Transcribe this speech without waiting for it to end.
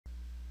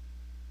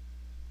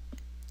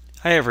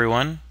Hi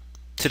everyone.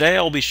 Today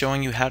I'll be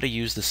showing you how to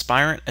use the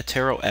Spirent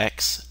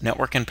Attero-X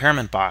network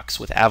impairment box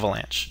with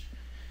Avalanche.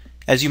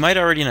 As you might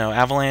already know,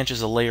 Avalanche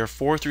is a layer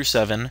 4 through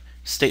 7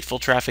 stateful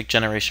traffic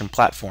generation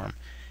platform,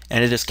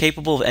 and it is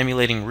capable of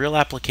emulating real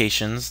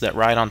applications that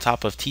ride on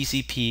top of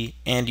TCP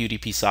and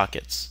UDP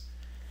sockets.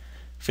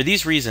 For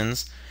these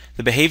reasons,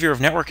 the behavior of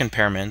network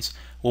impairments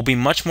will be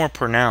much more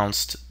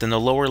pronounced than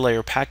the lower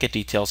layer packet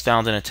details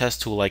found in a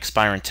test tool like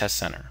Spirent Test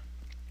Center.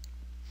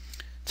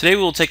 Today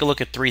we will take a look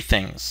at three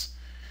things.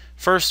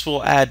 First,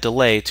 we'll add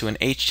delay to an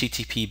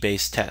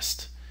HTTP-based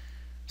test.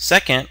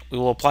 Second, we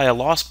will apply a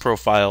loss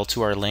profile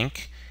to our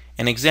link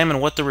and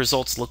examine what the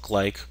results look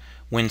like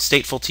when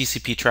stateful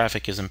TCP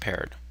traffic is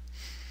impaired.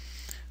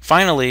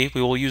 Finally,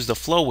 we will use the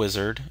flow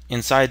wizard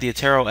inside the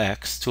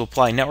Attero-X to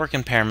apply network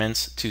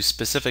impairments to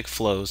specific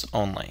flows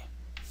only.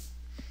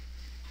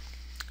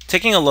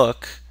 Taking a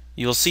look,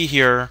 you'll see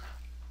here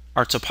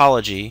our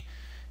topology,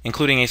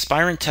 including a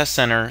Spirent Test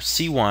Center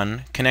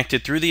C1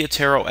 connected through the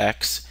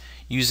Attero-X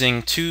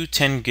using two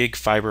 10 gig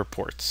fiber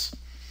ports.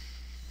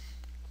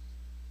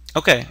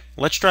 Okay,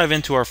 let's dive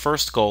into our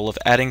first goal of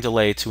adding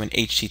delay to an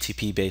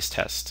HTTP-based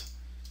test.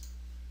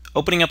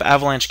 Opening up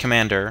Avalanche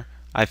Commander,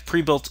 I've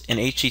pre-built an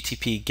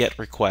HTTP GET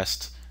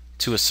request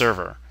to a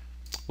server,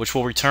 which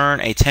will return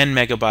a 10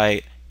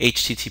 megabyte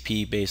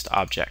HTTP-based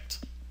object.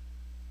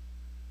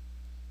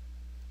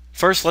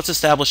 First, let's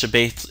establish a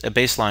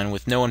baseline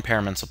with no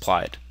impairments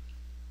applied.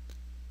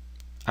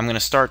 I'm going to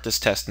start this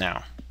test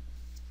now.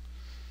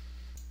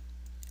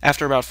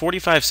 After about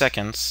 45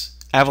 seconds,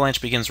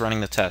 Avalanche begins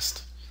running the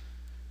test.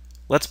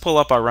 Let's pull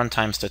up our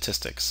runtime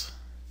statistics.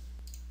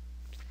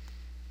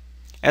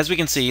 As we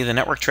can see, the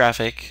network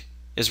traffic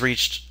is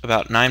reached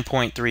about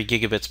 9.3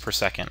 gigabits per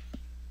second,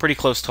 pretty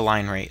close to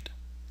line rate.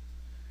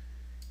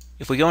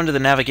 If we go into the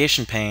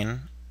navigation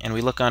pane and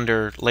we look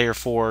under Layer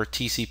 4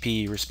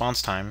 TCP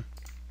response time,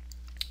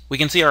 we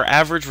can see our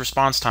average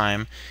response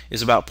time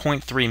is about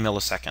 0.3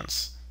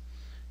 milliseconds.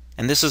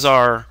 And this is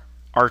our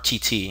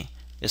RTT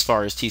as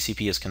far as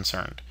TCP is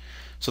concerned.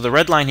 So the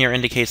red line here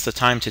indicates the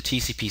time to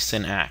TCP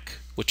SYN ACK,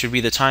 which would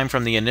be the time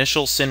from the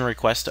initial SYN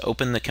request to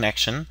open the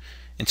connection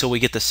until we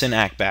get the SYN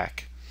ACK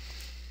back.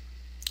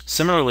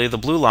 Similarly, the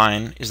blue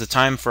line is the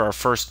time for our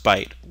first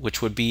byte,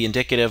 which would be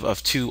indicative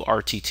of 2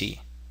 RTT.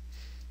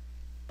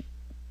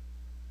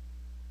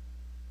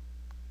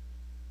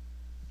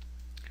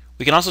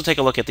 We can also take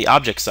a look at the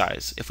object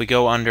size if we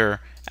go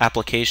under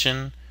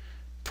Application,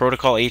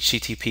 Protocol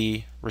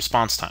HTTP,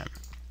 Response Time.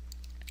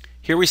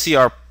 Here we see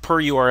our per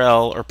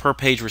URL or per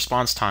page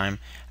response time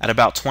at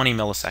about 20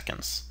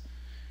 milliseconds.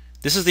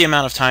 This is the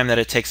amount of time that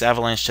it takes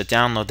Avalanche to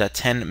download that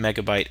 10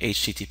 megabyte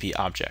HTTP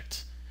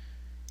object.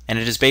 And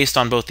it is based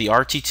on both the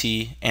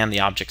RTT and the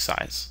object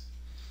size.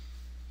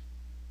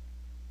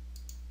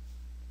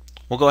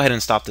 We'll go ahead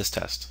and stop this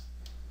test.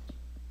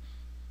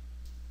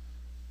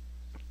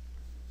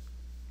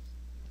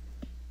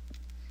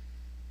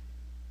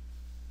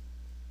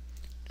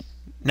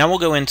 Now we'll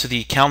go into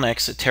the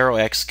CalNext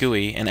Attero-X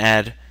GUI and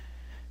add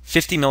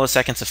 50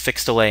 milliseconds of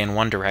fixed delay in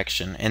one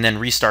direction, and then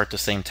restart the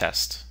same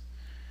test.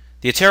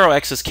 The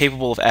Attero-X is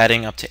capable of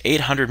adding up to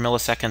 800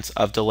 milliseconds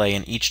of delay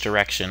in each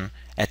direction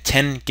at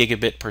 10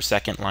 gigabit per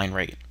second line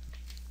rate.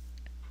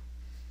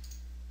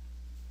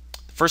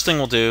 The first thing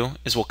we'll do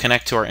is we'll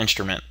connect to our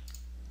instrument.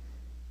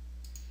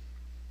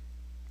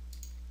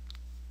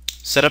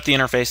 Set up the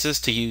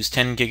interfaces to use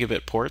 10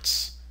 gigabit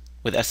ports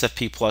with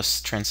SFP+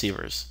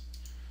 transceivers.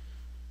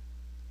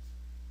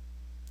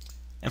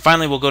 And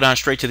finally, we'll go down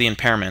straight to the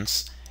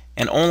impairments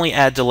and only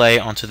add delay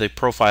onto the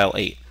profile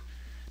 8.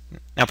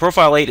 Now,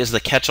 profile 8 is the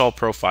catch-all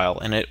profile,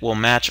 and it will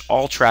match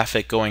all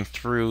traffic going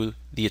through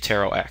the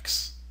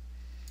Attero-X.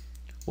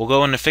 We'll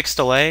go into fixed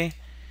delay,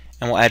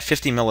 and we'll add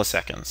 50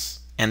 milliseconds.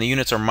 And the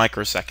units are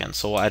microseconds,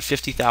 so we'll add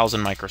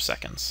 50,000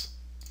 microseconds.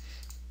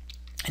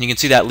 And you can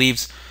see that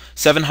leaves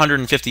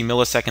 750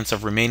 milliseconds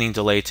of remaining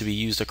delay to be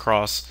used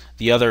across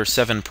the other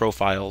 7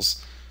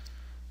 profiles.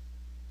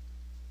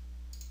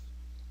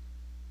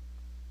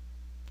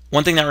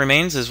 One thing that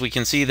remains is we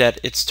can see that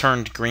it's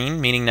turned green,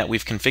 meaning that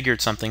we've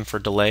configured something for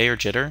delay or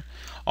jitter.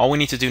 All we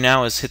need to do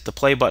now is hit the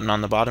play button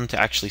on the bottom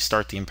to actually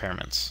start the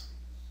impairments.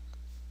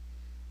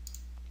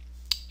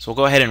 So we'll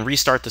go ahead and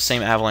restart the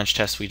same Avalanche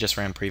test we just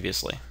ran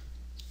previously.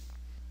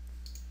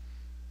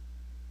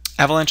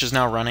 Avalanche is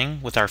now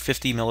running with our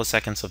 50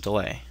 milliseconds of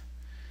delay.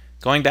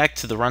 Going back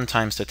to the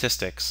runtime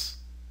statistics,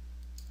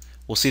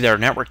 we'll see that our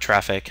network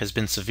traffic has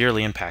been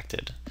severely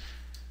impacted.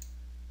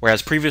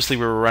 Whereas previously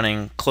we were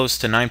running close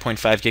to 9.5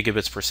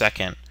 gigabits per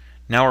second,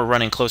 now we're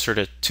running closer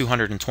to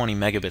 220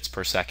 megabits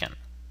per second.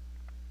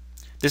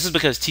 This is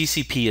because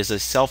TCP is a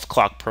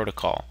self-clock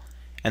protocol,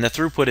 and the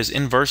throughput is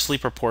inversely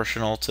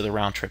proportional to the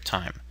round-trip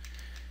time.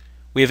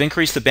 We have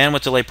increased the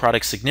bandwidth delay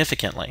product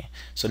significantly,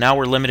 so now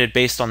we're limited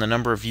based on the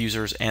number of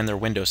users and their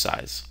window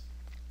size.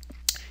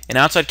 An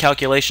outside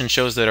calculation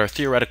shows that our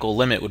theoretical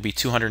limit would be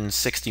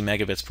 260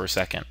 megabits per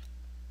second.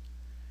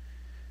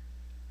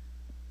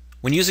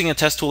 When using a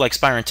test tool like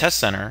Spirent Test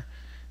Center,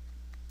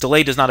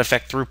 delay does not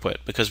affect throughput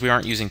because we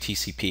aren't using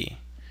TCP.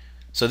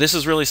 So this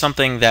is really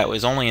something that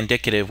was only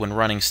indicative when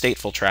running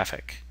stateful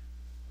traffic.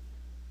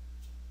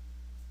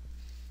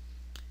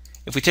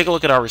 If we take a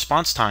look at our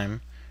response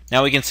time,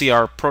 now we can see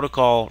our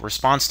protocol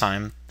response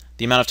time,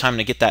 the amount of time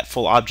to get that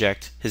full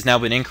object, has now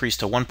been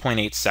increased to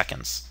 1.8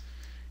 seconds.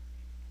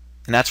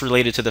 And that's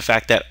related to the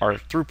fact that our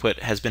throughput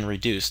has been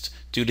reduced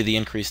due to the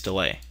increased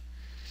delay.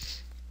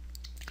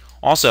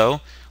 Also,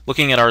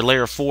 looking at our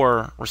layer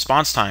 4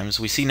 response times,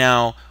 we see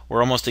now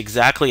we're almost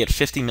exactly at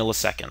 50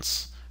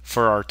 milliseconds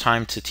for our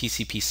time to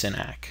TCP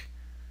SYN-ACK,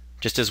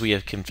 just as we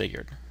have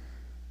configured.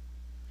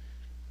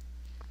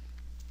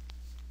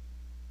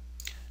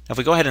 Now if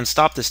we go ahead and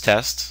stop this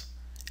test,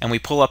 and we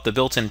pull up the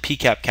built-in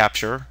PCAP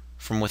capture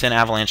from within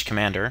Avalanche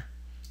Commander,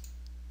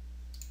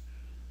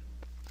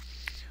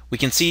 we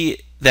can see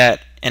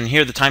that, and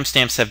here the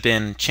timestamps have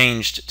been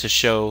changed to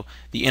show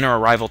the inner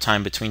arrival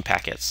time between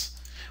packets.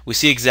 We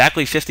see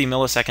exactly 50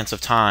 milliseconds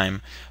of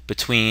time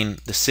between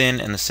the SYN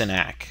and the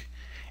SYN-ACK,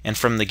 and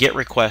from the GET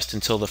request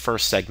until the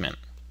first segment.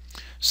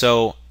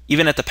 So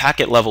even at the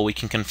packet level, we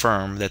can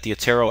confirm that the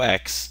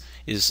Attero-X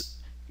is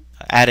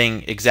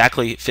adding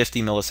exactly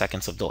 50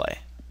 milliseconds of delay.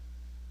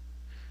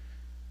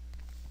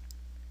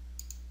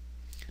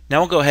 Now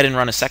we'll go ahead and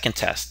run a second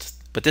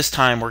test, but this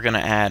time we're going to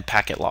add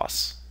packet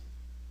loss.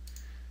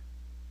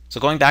 So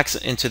going back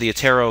into the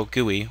Attero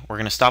GUI, we're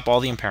going to stop all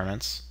the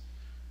impairments.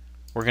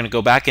 We're going to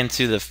go back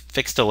into the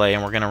fixed delay,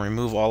 and we're going to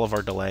remove all of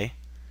our delay.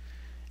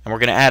 And we're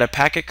going to add a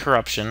packet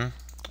corruption,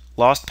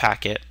 lost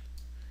packet,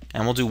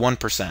 and we'll do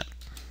 1%.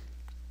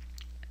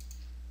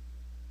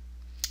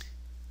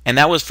 And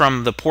that was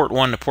from the port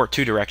 1 to port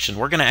 2 direction.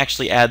 We're going to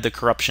actually add the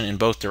corruption in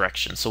both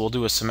directions, so we'll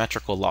do a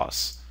symmetrical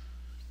loss.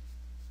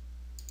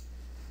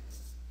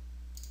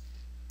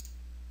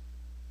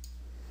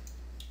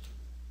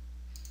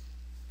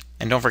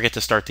 And don't forget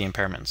to start the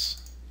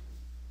impairments.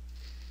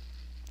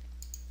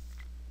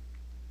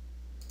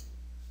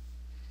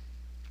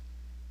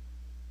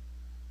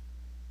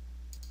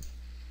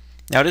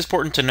 Now it is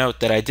important to note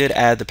that I did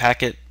add the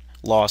packet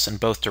loss in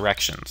both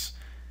directions.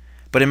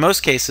 But in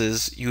most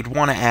cases, you'd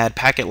want to add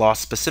packet loss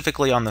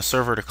specifically on the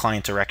server to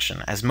client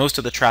direction, as most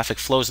of the traffic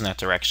flows in that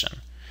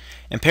direction.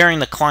 Impairing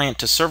the client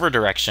to server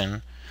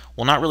direction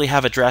will not really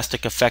have a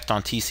drastic effect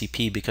on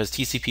TCP because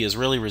TCP is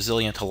really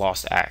resilient to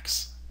lost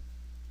ACKs.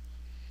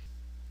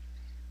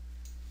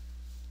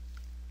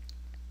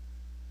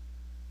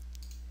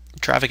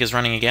 Traffic is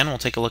running again. We'll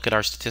take a look at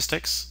our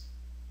statistics.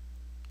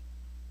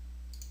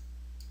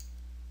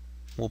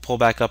 We'll pull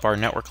back up our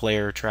network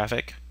layer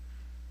traffic.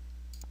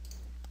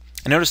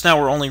 And notice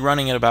now we're only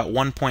running at about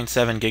 1.7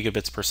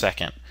 gigabits per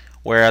second,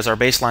 whereas our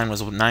baseline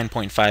was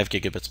 9.5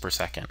 gigabits per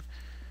second.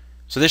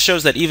 So this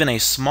shows that even a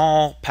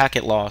small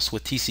packet loss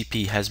with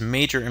TCP has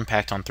major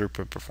impact on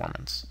throughput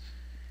performance.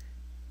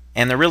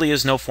 And there really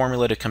is no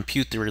formula to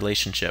compute the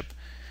relationship,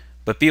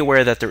 but be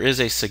aware that there is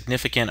a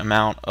significant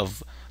amount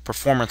of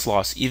performance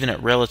loss even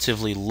at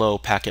relatively low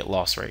packet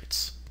loss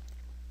rates.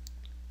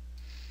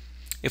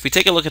 If we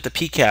take a look at the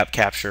PCAP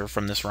capture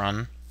from this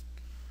run,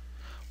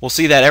 we'll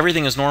see that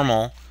everything is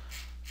normal,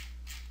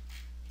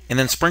 and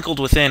then sprinkled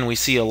within we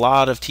see a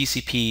lot of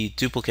TCP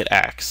duplicate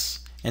ACKs,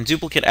 and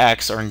duplicate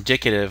ACKs are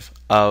indicative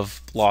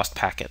of lost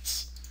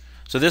packets.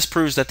 So this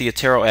proves that the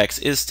Attero-X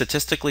is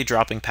statistically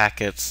dropping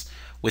packets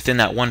within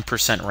that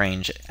 1%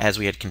 range as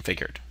we had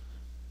configured.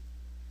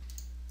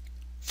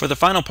 For the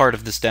final part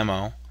of this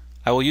demo,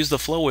 I will use the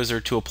flow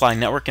wizard to apply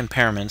network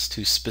impairments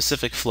to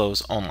specific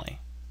flows only.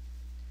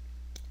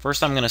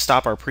 First, I'm going to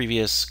stop our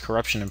previous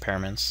corruption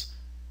impairments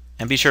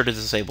and be sure to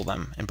disable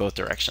them in both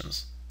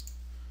directions.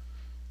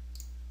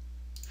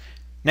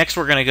 Next,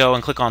 we're going to go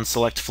and click on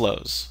Select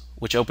Flows,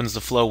 which opens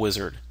the flow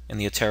wizard in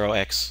the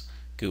Attero-X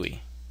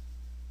GUI.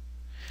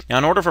 Now,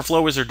 in order for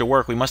flow wizard to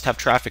work, we must have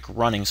traffic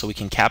running so we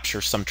can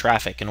capture some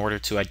traffic in order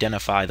to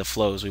identify the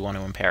flows we want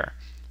to impair.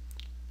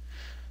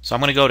 So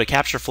I'm going to go to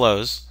Capture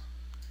Flows,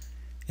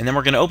 and then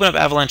we're going to open up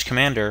Avalanche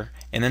Commander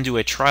and then do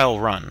a trial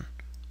run,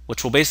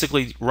 which will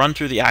basically run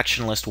through the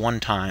action list one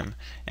time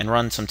and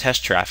run some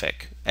test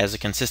traffic as a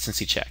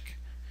consistency check.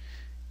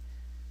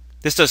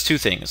 This does two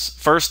things.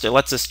 First, it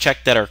lets us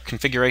check that our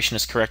configuration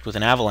is correct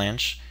within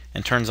Avalanche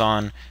and turns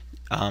on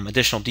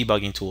additional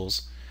debugging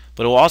tools,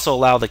 but it will also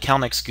allow the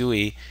Calnex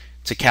GUI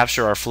to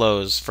capture our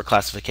flows for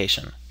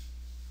classification.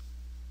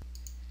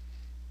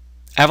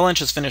 Avalanche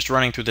has finished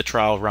running through the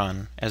trial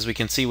run, as we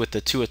can see with the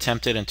 2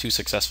 attempted and 2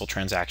 successful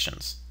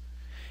transactions.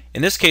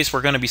 In this case,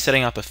 we're going to be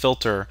setting up a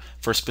filter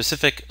for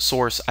specific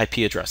source IP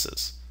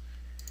addresses.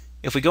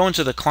 If we go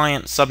into the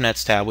Client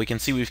Subnets tab, we can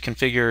see we've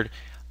configured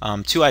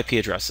 2 IP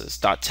addresses,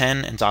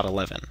 .10 and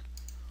 .11,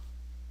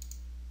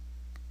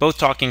 both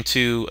talking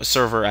to a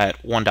server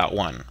at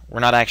 1.1. We're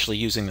not actually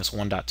using this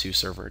 1.2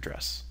 server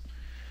address.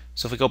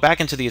 So if we go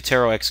back into the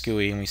Attero-X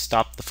GUI and we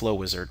stop the flow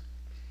wizard,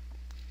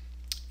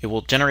 it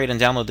will generate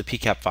and download the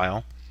PCAP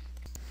file.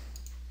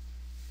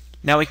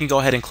 Now we can go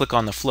ahead and click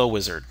on the flow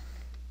wizard,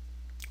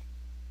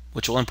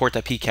 which will import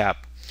that PCAP.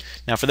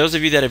 Now for those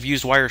of you that have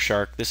used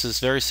Wireshark, this is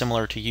very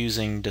similar to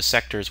using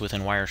dissectors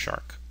within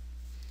Wireshark.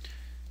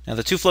 Now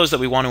the 2 flows that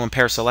we want to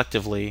impair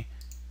selectively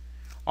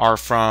are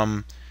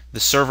from the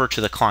server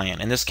to the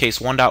client. In this case,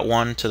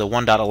 1.1 to the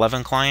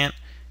 1.11 client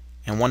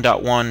and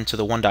 1.1 to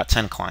the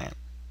 1.10 client.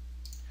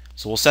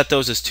 So we'll set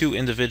those as two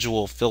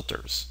individual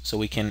filters so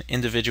we can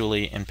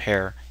individually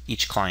impair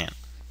each client.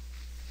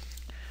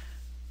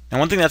 Now,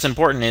 one thing that's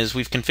important is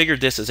we've configured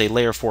this as a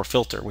layer 4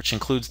 filter, which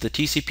includes the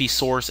TCP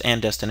source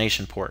and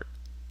destination port.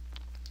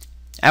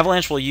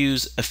 Avalanche will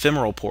use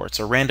ephemeral ports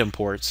or random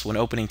ports when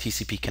opening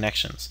TCP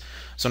connections.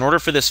 So in order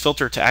for this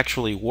filter to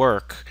actually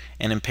work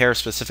and impair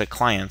specific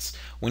clients,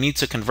 we need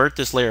to convert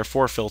this layer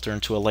 4 filter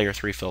into a layer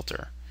 3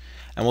 filter.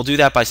 And we'll do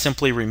that by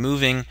simply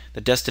removing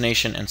the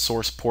destination and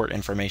source port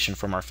information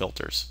from our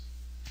filters.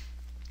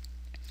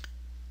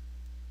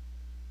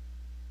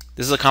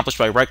 This is accomplished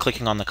by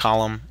right-clicking on the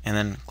column and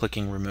then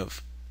clicking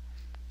Remove.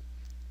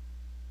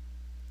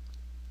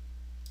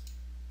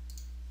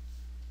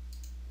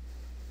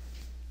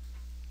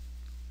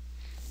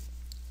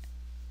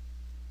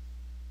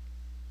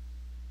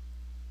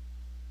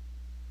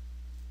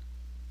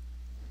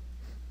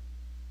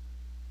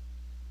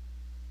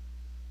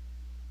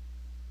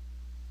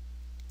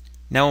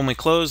 Now when we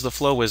close the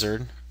flow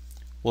wizard,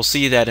 we'll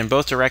see that in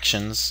both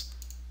directions,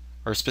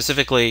 or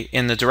specifically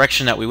in the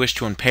direction that we wish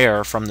to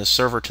impair from the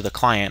server to the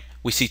client,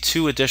 we see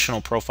two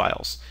additional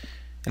profiles.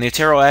 And the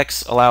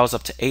Attero-X allows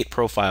up to 8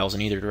 profiles in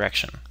either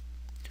direction.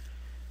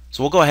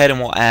 So we'll go ahead and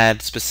we'll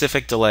add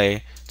specific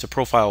delay to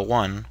profile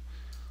 1.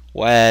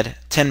 We'll add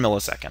 10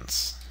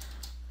 milliseconds,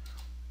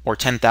 or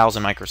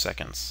 10,000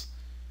 microseconds.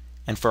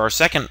 And for our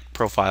second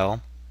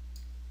profile,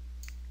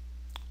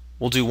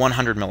 we'll do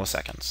 100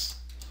 milliseconds.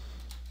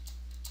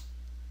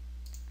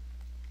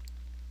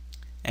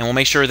 And we'll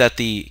make sure that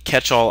the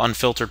catch-all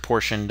unfiltered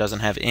portion doesn't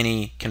have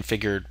any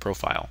configured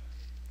profile.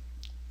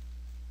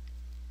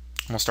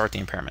 And we'll start the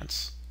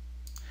impairments.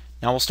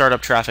 Now we'll start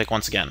up traffic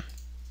once again.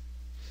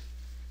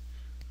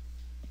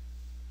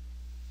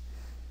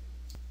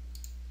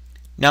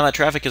 Now that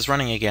traffic is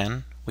running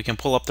again, we can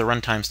pull up the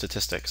runtime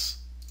statistics.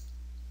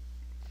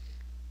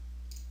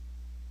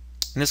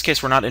 In this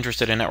case, we're not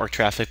interested in network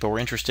traffic, but we're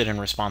interested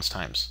in response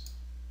times.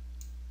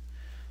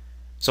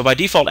 So by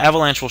default,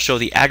 Avalanche will show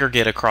the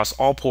aggregate across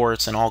all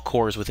ports and all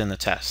cores within the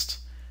test.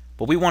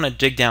 But we want to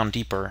dig down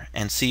deeper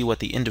and see what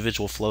the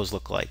individual flows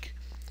look like.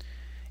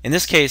 In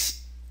this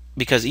case,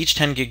 because each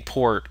 10 gig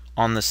port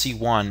on the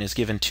C1 is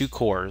given 2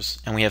 cores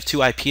and we have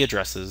 2 IP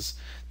addresses,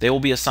 they will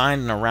be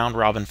assigned in a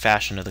round-robin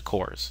fashion to the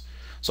cores.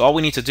 So all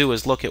we need to do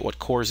is look at what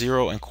core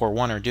 0 and core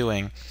 1 are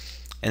doing,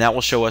 and that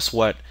will show us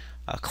what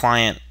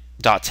client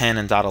 .10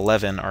 and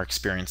 .11 are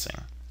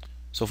experiencing.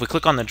 So if we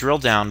click on the drill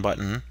down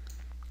button,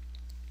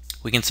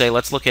 we can say,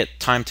 let's look at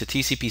time to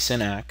TCP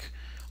SYNAC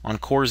on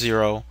core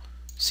 0,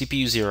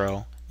 CPU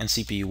 0, and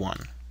CPU 1.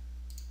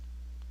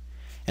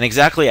 And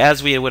exactly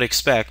as we would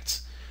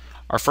expect,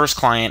 our first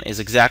client is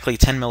exactly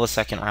 10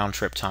 millisecond round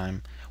trip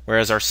time,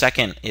 whereas our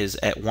second is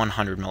at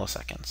 100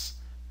 milliseconds.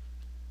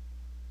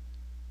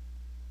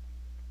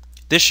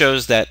 This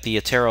shows that the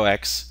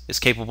Attero-X is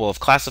capable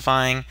of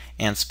classifying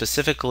and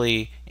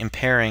specifically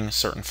impairing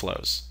certain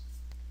flows.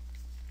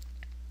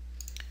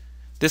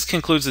 This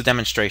concludes the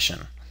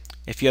demonstration.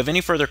 If you have any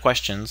further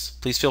questions,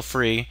 please feel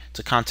free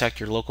to contact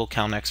your local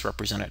CalNext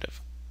representative.